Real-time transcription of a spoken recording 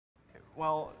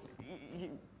Well,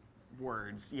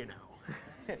 words, you know.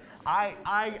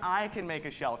 I can make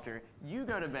a shelter. You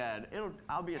go to bed.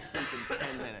 I'll be asleep in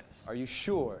 10 minutes. Are you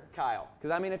sure? Kyle.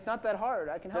 Because, I mean, it's not that hard.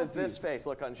 I can help you. Does this face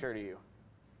look unsure to you?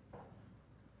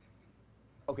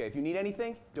 Okay, if you need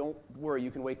anything, don't worry.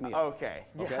 You can wake me up. Okay.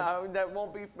 Yeah, that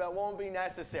won't be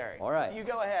necessary. All right. You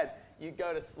go ahead. You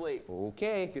go to sleep.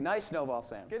 Okay. Good night, Snowball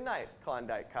Sam. Good night,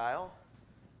 Klondike Kyle.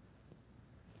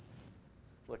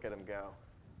 Look at him go.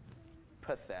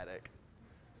 Pathetic.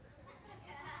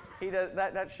 He does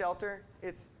that shelter.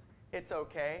 It's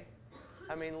okay.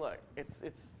 I mean, look, it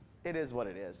is what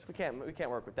it is. We can't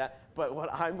work with that. But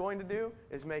what I'm going to do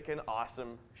is make an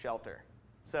awesome shelter.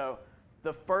 So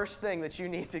the first thing that you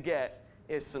need to get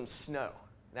is some snow.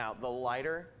 Now, the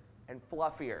lighter and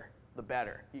fluffier, the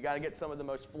better. You got to get some of the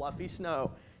most fluffy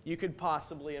snow you could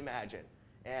possibly imagine.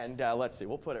 And let's see,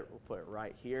 we'll put it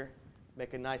right here.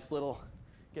 Make a nice little,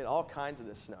 get all kinds of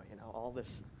this snow. You know,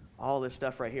 all this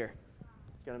stuff right here.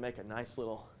 Gonna make a nice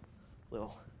little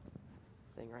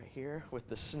thing right here with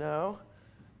the snow.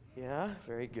 Yeah,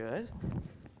 very good.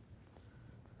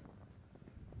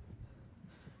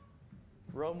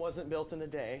 Rome wasn't built in a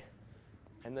day,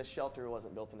 and this shelter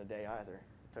wasn't built in a day either.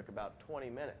 It took about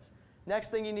 20 minutes. Next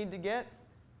thing you need to get,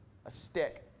 a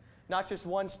stick. Not just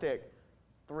one stick,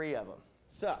 3 of them.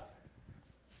 So,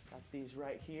 got these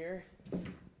right here.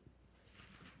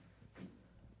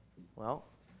 Well,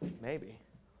 maybe.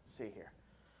 Let's see here.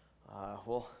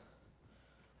 We'll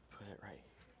put it right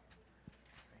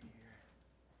here.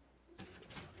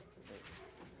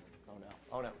 Oh no,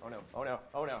 oh no, oh no, oh no,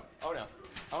 oh no, oh no,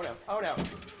 oh no, oh no,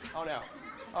 oh no,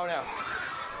 oh no.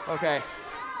 Okay.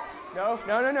 No,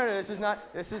 this is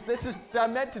not, this is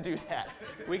I'm meant to do that.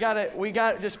 We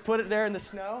gotta just put it there in the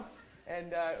snow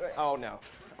and, oh no,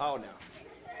 oh no,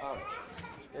 oh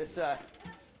no.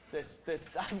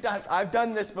 I've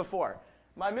done this before.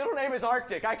 My middle name is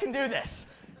Arctic, I can do this.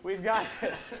 We've got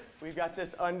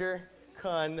this under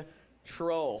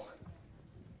control.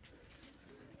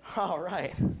 All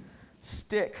right,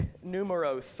 stick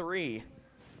numero 3.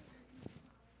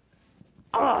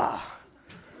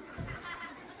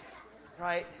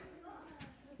 Right,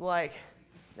 like,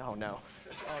 oh no,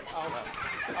 oh no,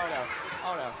 oh no,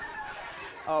 oh no.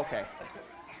 Okay,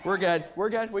 we're good,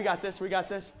 we got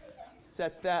this.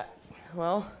 Set that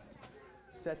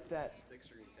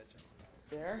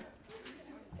there.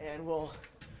 And we'll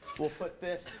put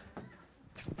this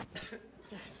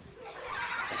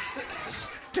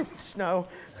stupid snow.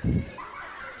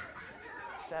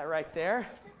 That right there.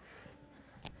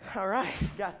 All right,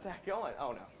 got that going.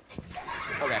 Oh no.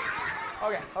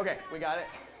 Okay, we got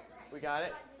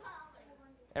it.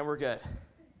 And we're good.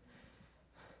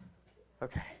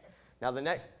 Okay. Now the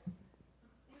next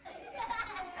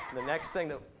thing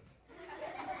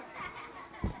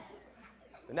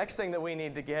that we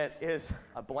need to get is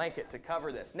a blanket to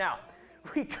cover this. Now,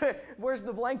 where's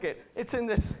the blanket? It's in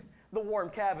the warm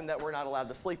cabin that we're not allowed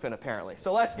to sleep in, apparently.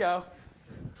 So let's go.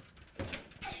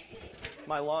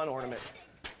 My lawn ornament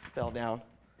fell down.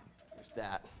 There's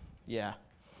that. Yeah.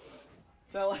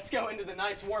 So let's go into the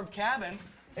nice warm cabin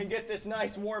and get this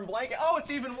nice warm blanket. Oh,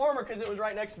 it's even warmer because it was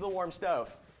right next to the warm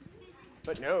stove.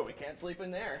 But no, we can't sleep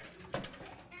in there.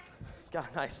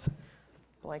 Got a nice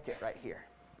blanket right here.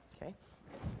 Okay.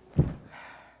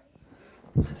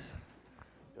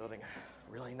 Building a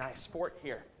really nice fort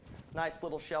here. Nice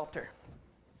little shelter.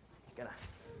 Gonna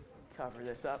cover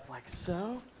this up like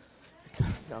so.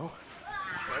 No.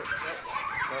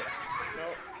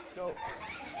 No,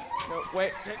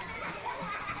 wait.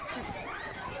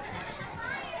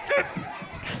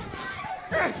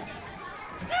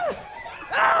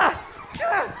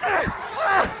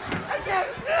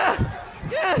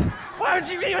 Why would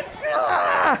you even?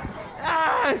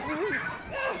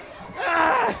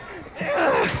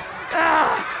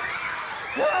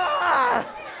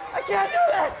 I can't do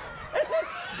this. It's just.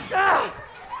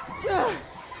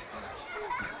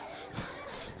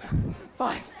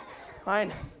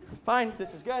 Fine.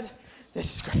 This is good.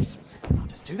 This is great. I'll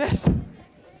just do this.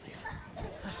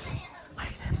 Just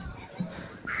like this.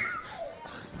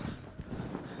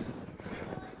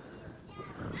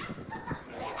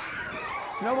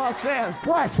 Snowball Sam.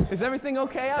 What? Is everything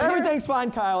okay out here? Everything's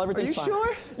fine, Kyle. Everything's fine. Are you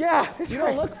sure? Yeah. You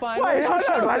don't look fine. Wait, no.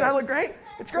 Do I look great?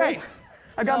 It's great.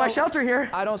 I got my shelter here.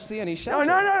 I don't see any shelter.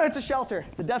 No, it's a shelter.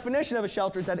 The definition of a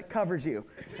shelter is that it covers you.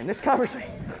 And this covers me.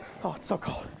 Oh, it's so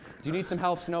cold. Do you need some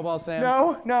help, Snowball Sam?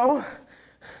 No.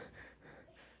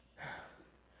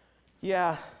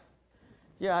 Yeah,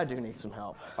 I do need some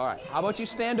help. All right, how about you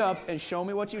stand up and show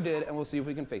me what you did, and we'll see if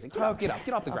we can fix it. Get up,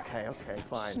 get off the ground. Okay,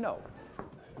 fine. Snow.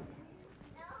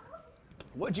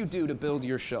 What'd you do to build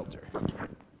your shelter?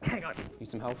 Hang on. Need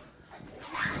some help?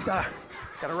 Just gotta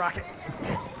rock it.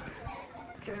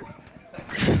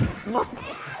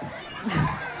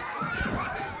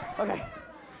 Okay.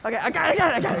 Okay, I got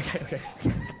it. Okay.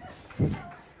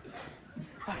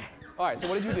 All right, so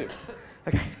what did you do?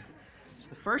 Okay. So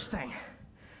the first thing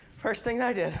that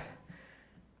I did,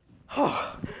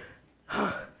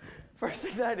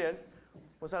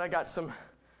 was that I got some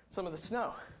of the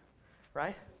snow,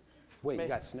 right? Wait, you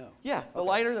got snow? Yeah, the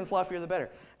lighter and fluffier the better.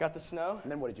 Got the snow.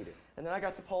 And then what did you do? And then I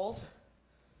got the poles.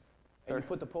 And you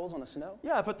put the poles on the snow?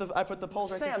 Yeah, I put the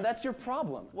poles right there. Sam, that's your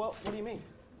problem. Well, what do you mean?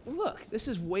 Look, this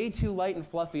is way too light and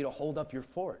fluffy to hold up your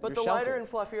fort. But the lighter and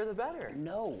fluffier the better.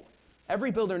 No.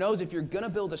 Every builder knows if you're going to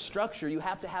build a structure, you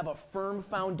have to have a firm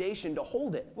foundation to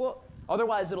hold it. Well,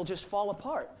 otherwise, it'll just fall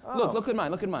apart. Oh. Look at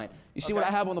mine. You see what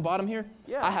I have on the bottom here?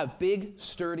 Yeah. I have big,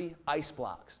 sturdy ice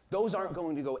blocks. Those aren't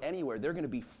going to go anywhere. They're going to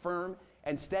be firm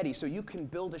and steady, so you can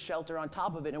build a shelter on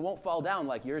top of it and it won't fall down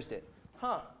like yours did.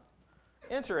 Huh.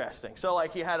 Interesting. So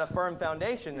like you had a firm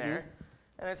foundation there,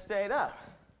 and it stayed up.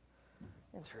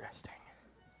 Interesting.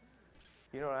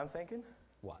 You know what I'm thinking?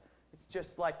 What? It's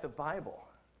just like the Bible,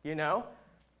 you know?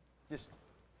 Just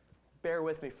bear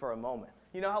with me for a moment.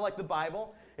 You know how like the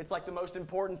Bible, it's like the most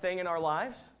important thing in our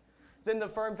lives? Then the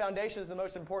firm foundation is the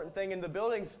most important thing in the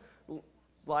building's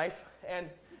life. And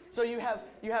so you have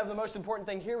the most important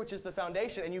thing here, which is the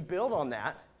foundation, and you build on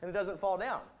that, and it doesn't fall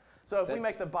down. So if we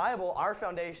make the Bible our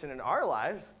foundation in our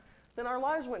lives, then our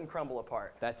lives wouldn't crumble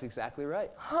apart. That's exactly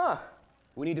right. Huh.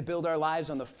 We need to build our lives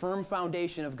on the firm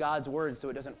foundation of God's word so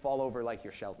it doesn't fall over like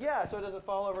your shelter. Yeah, so it doesn't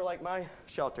fall over like my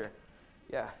shelter.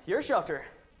 Yeah, your shelter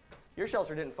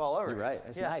didn't fall over. You're right.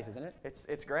 It's nice, isn't it?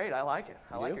 It's great. I like it.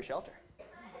 I like your shelter.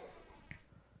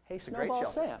 Hey, It's a great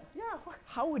Snowball shelter. Sam. Yeah.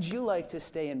 How would you like to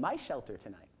stay in my shelter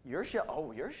tonight? Your shelter.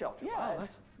 Yeah. Wow,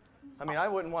 I mean, I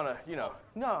wouldn't want to,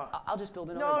 no. I'll just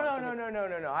build another one.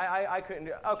 No. I couldn't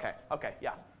do it. Okay, yeah. Okay.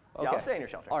 Yeah, I'll stay in your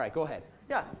shelter. All right, go ahead.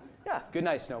 Yeah. Good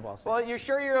night, Snowball Sam. Well, you're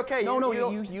sure you're okay? No,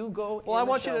 you you go. Well, in I the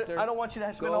want shelter. you to. I don't want you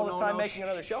to spend all this time making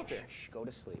another shelter. Shh, go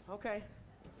to sleep. Okay.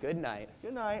 Good night.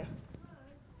 Good night.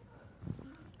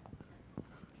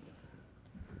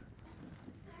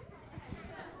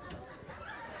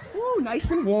 Woo,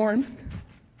 nice and warm.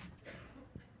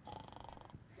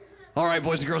 All right,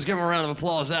 boys and girls, give them a round of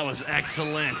applause. That was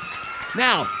excellent.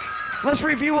 Now, let's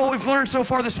review what we've learned so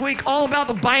far this week, all about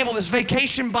the Bible, this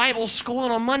Vacation Bible School.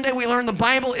 And on Monday, we learned the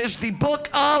Bible is the book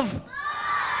of...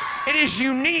 It is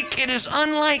unique. It is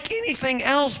unlike anything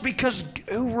else because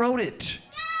who wrote it?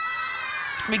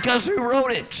 Because who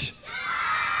wrote it?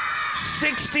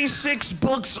 66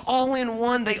 books all in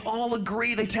one. They all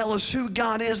agree. They tell us who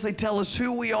God is. They tell us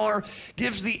who we are.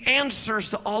 Gives the answers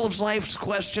to all of life's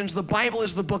questions. The Bible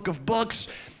is the book of books.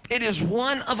 It is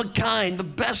one of a kind, the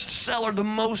bestseller, the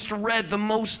most read, the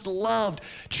most loved,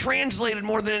 translated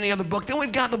more than any other book. Then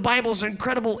we've got the Bible's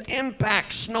incredible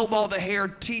impact. Snowball the Hare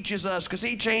teaches us because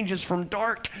he changes from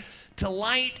dark to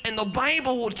light, and the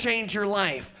Bible will change your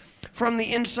life from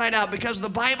the inside out because the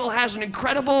Bible has an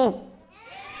incredible...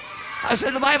 I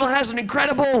said the Bible has an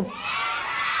incredible...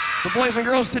 The boys and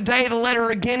girls, today the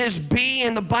letter again is B,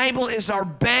 and the Bible is our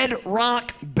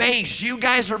bedrock base. You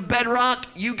guys are bedrock,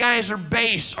 you guys are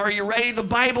base. Are you ready? The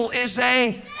Bible is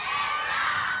a...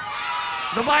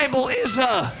 The Bible is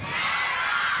a...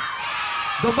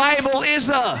 The Bible is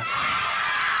a...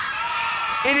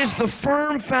 It is the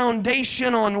firm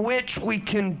foundation on which we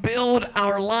can build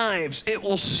our lives. It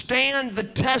will stand the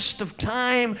test of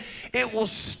time. It will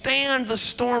stand the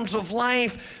storms of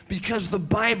life because the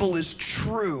Bible is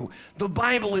true. The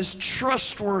Bible is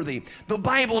trustworthy. The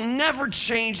Bible never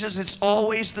changes. It's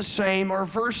always the same. Our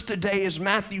verse today is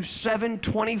Matthew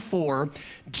 7:24.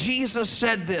 Jesus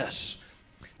said this,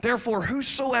 "Therefore,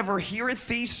 whosoever heareth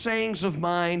these sayings of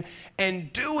mine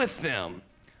and doeth them,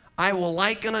 I will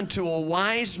liken unto a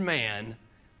wise man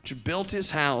which built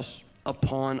his house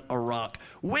upon a rock."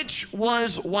 Which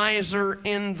was wiser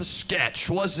in the sketch?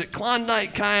 Was it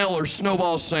Klondike Kyle or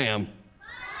Snowball Sam?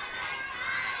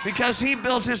 Because he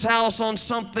built his house on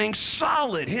something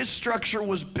solid. His structure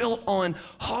was built on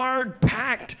hard,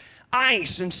 packed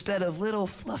ice instead of little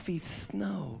fluffy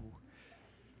snow.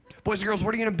 Boys and girls,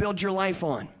 what are you going to build your life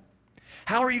on?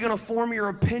 How are you going to form your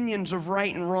opinions of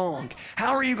right and wrong?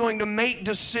 How are you going to make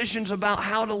decisions about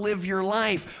how to live your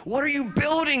life? What are you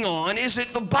building on? Is it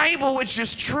the Bible, which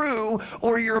is true,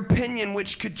 or your opinion,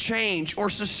 which could change, or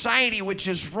society, which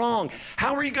is wrong?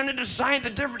 How are you going to decide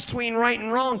the difference between right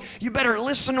and wrong? You better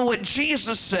listen to what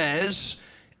Jesus says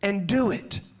and do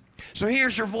it. So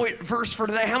here's your verse for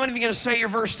today. How many of you are going to say your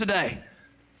verse today?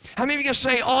 How many of you are going to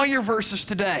say all your verses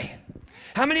today?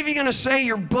 How many of you are going to say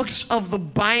your books of the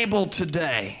Bible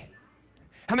today?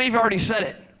 How many of you already said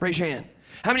it? Raise your hand.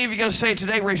 How many of you are going to say it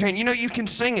today? Raise your hand. You know, you can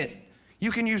sing it.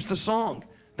 You can use the song.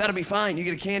 That'll be fine. You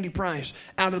get a candy prize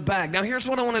out of the bag. Now, here's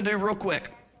what I want to do real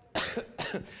quick.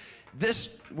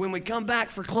 When we come back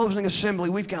for closing assembly,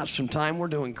 we've got some time. We're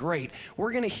doing great.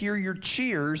 We're going to hear your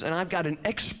cheers, and I've got an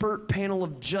expert panel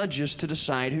of judges to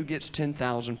decide who gets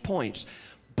 10,000 points.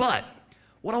 But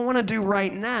what I want to do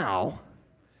right now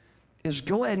is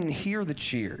go ahead and hear the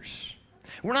cheers.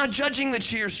 We're not judging the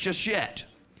cheers just yet,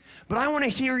 but I want to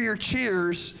hear your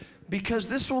cheers because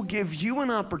this will give you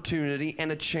an opportunity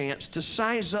and a chance to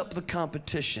size up the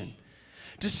competition,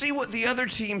 to see what the other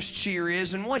team's cheer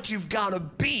is and what you've got to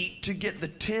beat to get the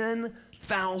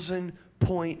 10,000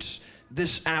 points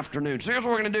this afternoon. So here's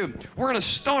what we're going to do. We're going to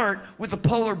start with the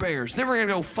polar bears. Then we're going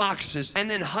to go foxes, and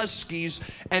then huskies,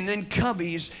 and then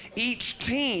cubbies. Each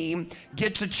team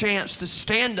gets a chance to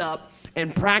stand up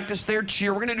and practice their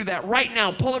cheer. We're going to do that right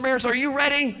now. Polar bears, are you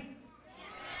ready?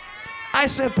 I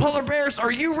said, polar bears,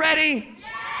 are you ready?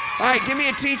 All right, give me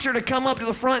a teacher to come up to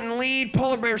the front and lead.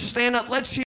 Polar bears, stand up. Let's hear.